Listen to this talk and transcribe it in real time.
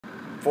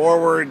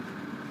forward,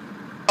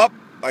 up,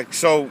 like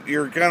so.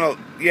 You're gonna,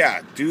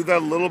 yeah, do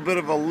that little bit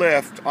of a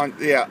lift on,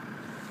 yeah,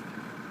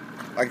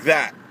 like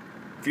that.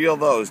 Feel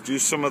those, do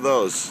some of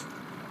those.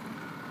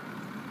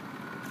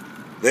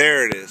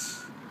 There it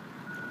is.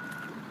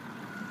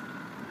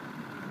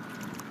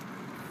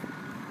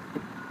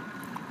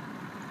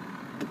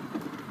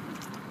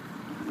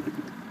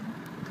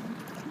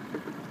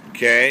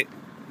 Okay,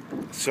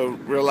 so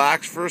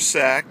relax for a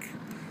sec.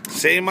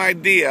 Same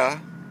idea.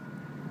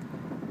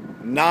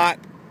 Not,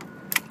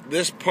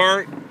 this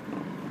part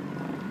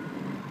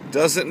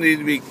doesn't need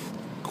to be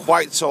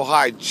quite so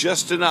high,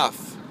 just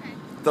enough. Okay.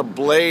 The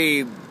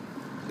blade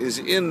is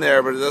in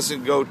there, but it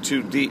doesn't go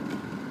too deep.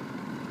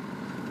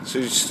 So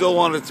you still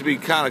want it to be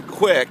kind of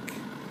quick.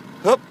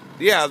 Hoop,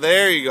 yeah,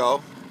 there you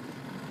go.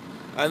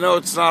 I know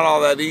it's not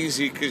all that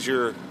easy because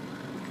you're a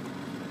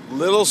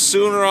little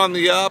sooner on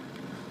the up,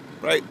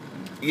 right?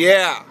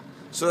 Yeah,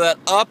 so that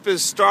up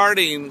is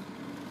starting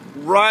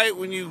right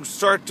when you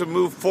start to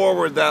move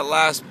forward that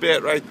last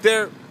bit right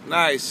there.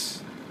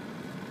 Nice.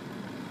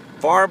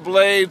 Far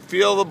blade,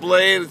 feel the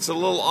blade. It's a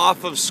little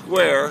off of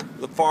square,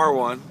 the far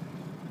one.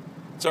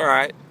 It's all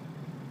right.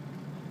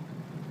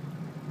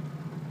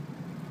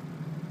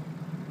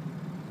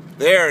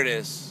 There it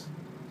is.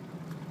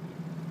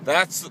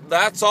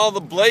 That's all the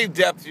blade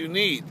depth you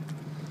need.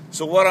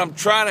 So what I'm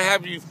trying to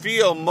have you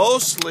feel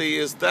mostly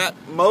is that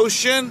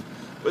motion,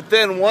 but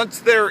then once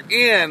they're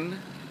in,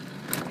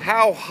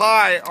 how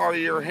high are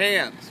your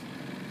hands?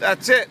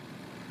 That's it.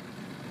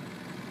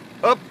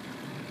 Up,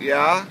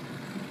 yeah.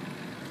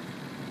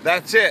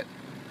 That's it.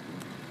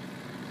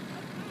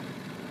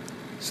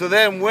 So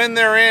then when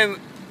they're in,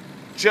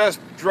 just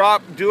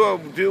drop,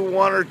 do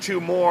one or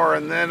two more,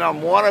 and then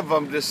on one of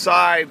them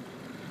decide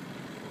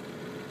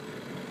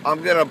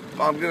I'm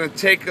gonna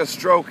take a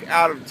stroke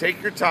out of.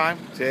 Take your time.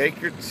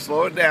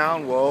 Slow it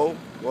down. Whoa,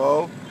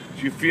 whoa.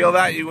 Do you feel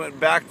that? You went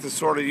back to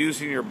sort of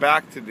using your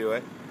back to do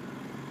it.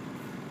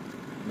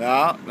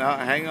 No,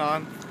 hang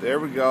on. There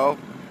we go.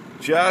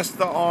 Just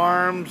the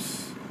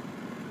arms.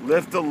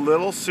 Lift a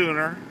little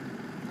sooner.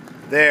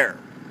 There.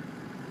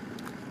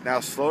 Now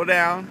slow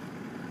down.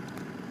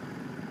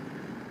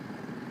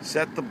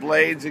 Set the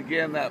blades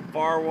again, that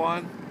far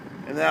one.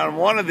 And then on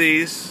one of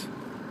these,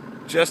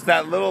 just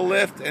that little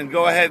lift, and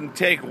go ahead and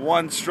take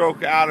one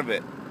stroke out of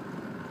it.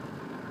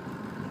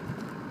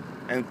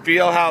 And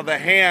feel how the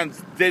hands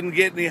didn't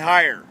get any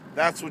higher.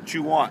 That's what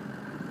you want.